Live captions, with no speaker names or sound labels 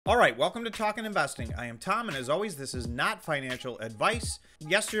All right, welcome to Talkin' Investing. I am Tom, and as always, this is not financial advice.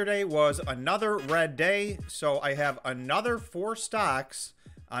 Yesterday was another red day, so I have another 4 stocks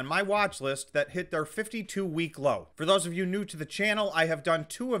on my watch list that hit their 52-week low. For those of you new to the channel, I have done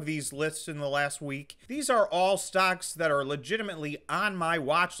 2 of these lists in the last week. These are all stocks that are legitimately on my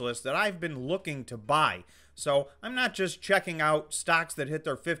watch list that I've been looking to buy. So I'm not just checking out stocks that hit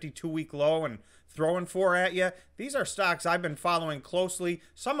their 52-week low and throwing 4 at you. These are stocks I've been following closely,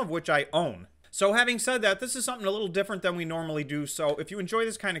 some of which I own. So having said that, this is something a little different than we normally do. So if you enjoy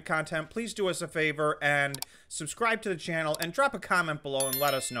this kind of content, please do us a favor and subscribe to the channel and drop a comment below and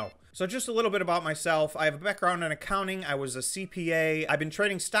let us know. So just a little bit about myself. I have a background in accounting. I was a CPA. I've been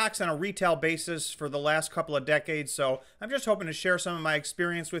trading stocks on a retail basis for the last couple of decades. So I'm just hoping to share some of my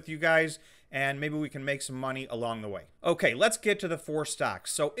experience with you guys, and maybe we can make some money along the way. Okay, let's get to the 4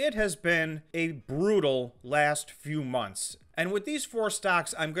 stocks. So it has been a brutal last few months. And with these 4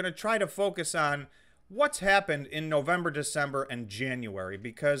 stocks, I'm going to try to focus on what's happened in November, December, and January,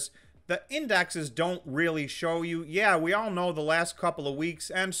 because the indexes don't really show you. Yeah, we all know the last couple of weeks,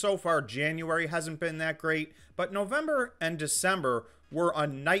 and so far January hasn't been that great, but November and December were a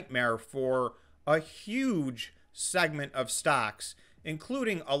nightmare for a huge segment of stocks,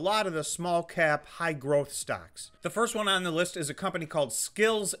 including a lot of the small cap, high growth stocks. The first one on the list is a company called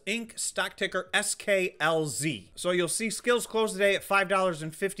Skills Inc., stock ticker SKLZ. So you'll see Skills closed today at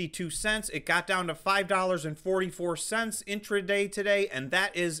 $5.52. It got down to $5.44 intraday today, and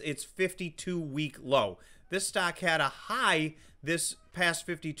that is its 52-week low. This stock had a high this past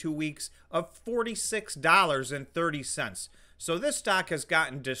 52 weeks of $46.30. So this stock has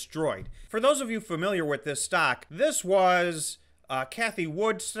gotten destroyed. For those of you familiar with this stock, this was Cathie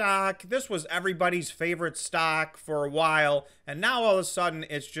Wood stock. This was everybody's favorite stock for a while, and now all of a sudden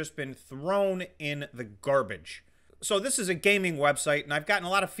it's just been thrown in the garbage. So this is a gaming website, and I've gotten a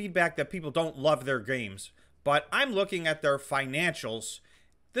lot of feedback that people don't love their games, but I'm looking at their financials.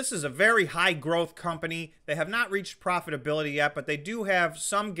 This is a very high growth company. They have not reached profitability yet, but they do have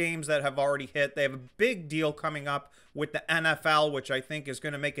some games that have already hit. They have a big deal coming up with the NFL, which I think is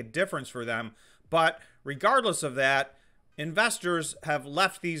going to make a difference for them. But regardless of that, investors have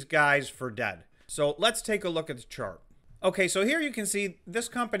left these guys for dead. So let's take a look at the chart. Okay, so here you can see this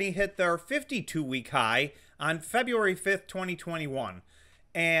company hit their 52-week high on February 5th, 2021.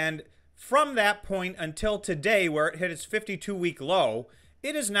 And from that point until today, where it hit its 52-week low,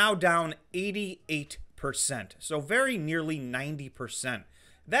 it is now down 88%. So very nearly 90%.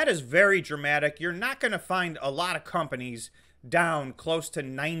 That is very dramatic. You're not going to find a lot of companies down close to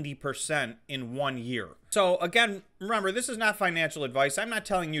 90% in 1 year. So again, remember, this is not financial advice. I'm not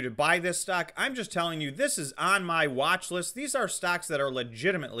telling you to buy this stock. I'm just telling you this is on my watch list. These are stocks that are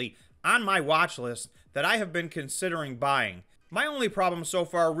legitimately on my watch list that I have been considering buying. My only problem so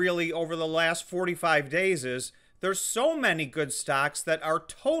far really over the last 45 days is there's so many good stocks that are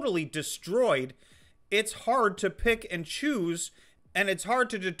totally destroyed. It's hard to pick and choose, and it's hard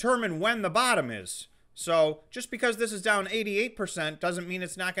to determine when the bottom is. So just because this is down 88% doesn't mean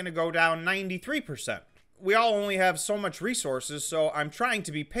it's not going to go down 93%. We all only have so much resources, so I'm trying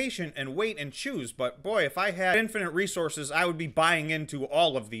to be patient and wait and choose. But boy, if I had infinite resources, I would be buying into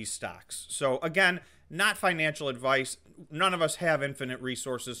all of these stocks. So again, not financial advice. None of us have infinite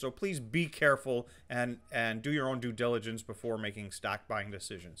resources, so please be careful and do your own due diligence before making stock buying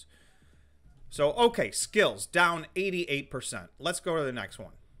decisions. So okay, Skills down 88%. Let's go to the next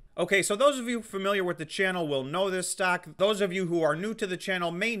one. Okay, so those of you familiar with the channel will know this stock. Those of you who are new to the channel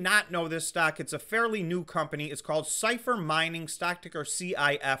may not know this stock. It's a fairly new company. It's called Cipher Mining, stock ticker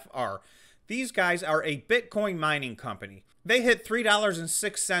CIFR. These guys are a Bitcoin mining company. They hit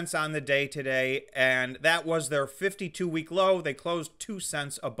 $3.06 on the day today, and that was their 52-week low. They closed 2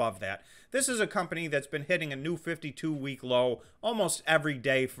 cents above that. This is a company that's been hitting a new 52-week low almost every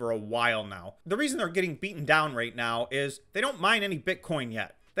day for a while now. The reason they're getting beaten down right now is they don't mine any Bitcoin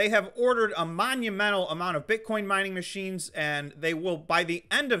yet. They have ordered a monumental amount of Bitcoin mining machines, and they will, by the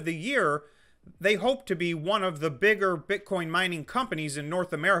end of the year, they hope to be one of the bigger Bitcoin mining companies in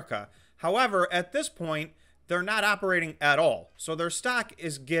North America. However, at this point, they're not operating at all. So their stock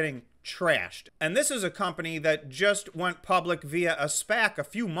is getting trashed. And this is a company that just went public via a SPAC a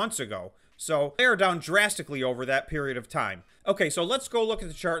few months ago. So they are down drastically over that period of time. Okay, so let's go look at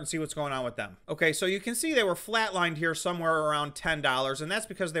the chart and see what's going on with them. Okay, so you can see they were flatlined here somewhere around $10, and that's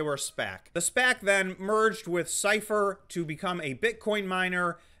because they were a SPAC. The SPAC then merged with Cipher to become a Bitcoin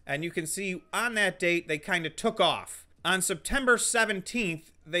miner, and you can see on that date, they kind of took off. On September 17th,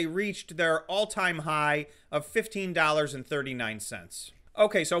 they reached their all-time high of $15.39.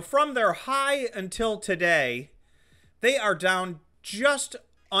 Okay, so from their high until today, they are down just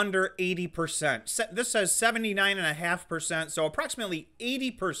under 80%. This says 79.5%, so approximately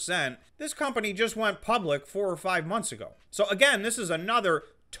 80%. This company just went public 4 or 5 months ago. So again, this is another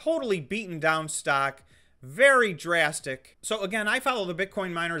totally beaten down stock. Very drastic. So again, I follow the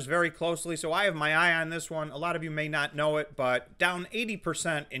Bitcoin miners very closely, so I have my eye on this one. A lot of you may not know it, but down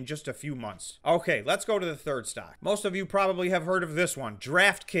 80% in just a few months. Okay, let's go to the third stock. Most of you probably have heard of this one,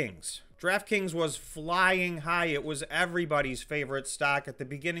 DraftKings. DraftKings was flying high. It was everybody's favorite stock at the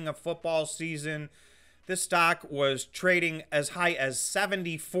beginning of football season. This stock was trading as high as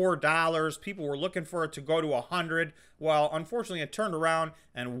 $74. People were looking for it to go to $100. Well, unfortunately, it turned around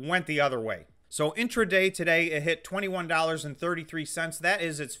and went the other way. So intraday today, it hit $21.33. That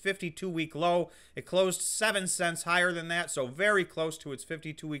is its 52-week low. It closed 7 cents higher than that, so very close to its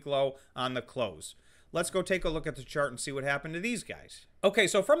 52-week low on the close. Let's go take a look at the chart and see what happened to these guys. Okay,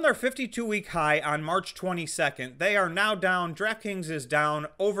 so from their 52-week high on March 22nd, they are now down. DraftKings is down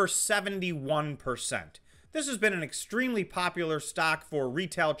over 71%. This has been an extremely popular stock for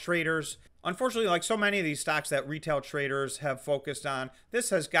retail traders. Unfortunately, like so many of these stocks that retail traders have focused on, this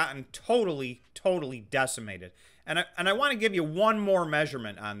has gotten totally decimated. And I want to give you one more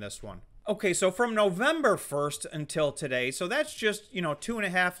measurement on this one. Okay, so from November 1st until today, so that's just,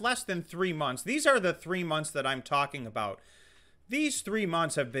 2.5, less than 3 months. These are the 3 months that I'm talking about. These 3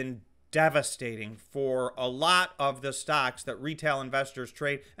 months have been devastating for a lot of the stocks that retail investors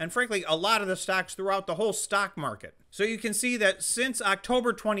trade, and frankly, a lot of the stocks throughout the whole stock market. So you can see that since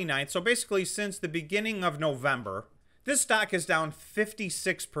October 29th, so basically since the beginning of November, this stock is down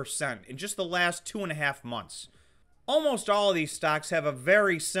 56% in just the last 2.5 months. Almost all of these stocks have a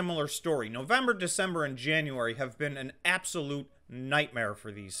very similar story. November, December, and January have been an absolute nightmare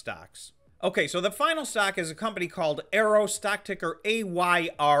for these stocks. Okay, so the final stock is a company called Arrow, stock ticker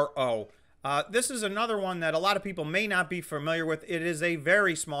AYRO. This is another one that a lot of people may not be familiar with. It is a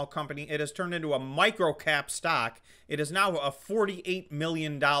very small company. It has turned into a micro-cap stock. It is now a $48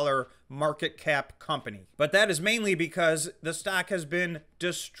 million market cap company. But that is mainly because the stock has been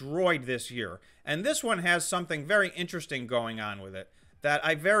destroyed this year. And this one has something very interesting going on with it that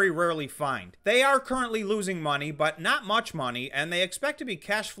I very rarely find. They are currently losing money, but not much money, and they expect to be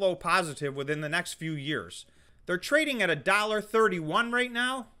cash flow positive within the next few years. They're trading at $1.31 right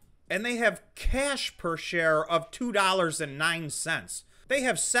now, and they have cash per share of $2.09. They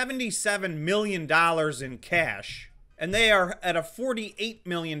have $77 million in cash, and they are at a $48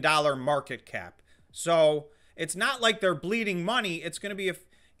 million market cap. So it's not like they're bleeding money. It's going to be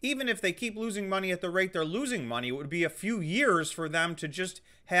even if they keep losing money at the rate they're losing money, it would be a few years for them to just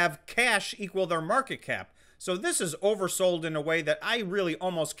have cash equal their market cap. So this is oversold in a way that I really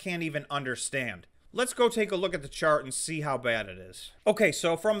almost can't even understand. Let's go take a look at the chart and see how bad it is. Okay,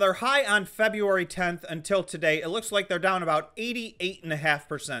 so from their high on February 10th until today, it looks like they're down about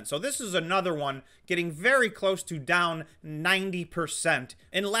 88.5%. So this is another one getting very close to down 90%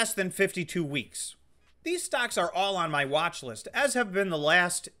 in less than 52 weeks. These stocks are all on my watch list, as have been the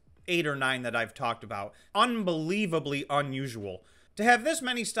last 8 or 9 that I've talked about. Unbelievably unusual to have this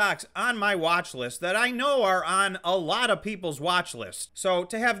many stocks on my watch list that I know are on a lot of people's watch list. So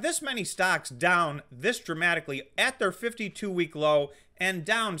to have this many stocks down this dramatically at their 52-week low and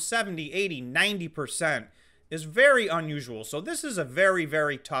down 70, 80, 90% is very unusual. So this is a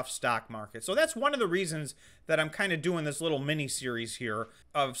very tough stock market. So that's one of the reasons that I'm kind of doing this little mini series here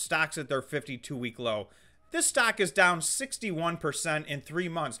of stocks at their 52-week low. This stock is down 61% in 3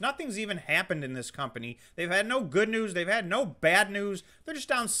 months. Nothing's even happened in this company. They've had no good news. They've had no bad news. They're just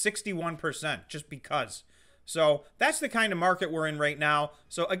down 61% just because. So that's the kind of market we're in right now.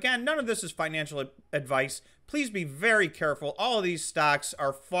 So again, none of this is financial advice. Please be very careful. All of these stocks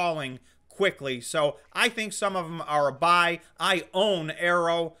are falling quickly. So I think some of them are a buy. I own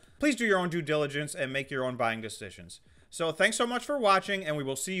Arrow. Please do your own due diligence and make your own buying decisions. So thanks so much for watching, and we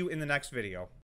will see you in the next video.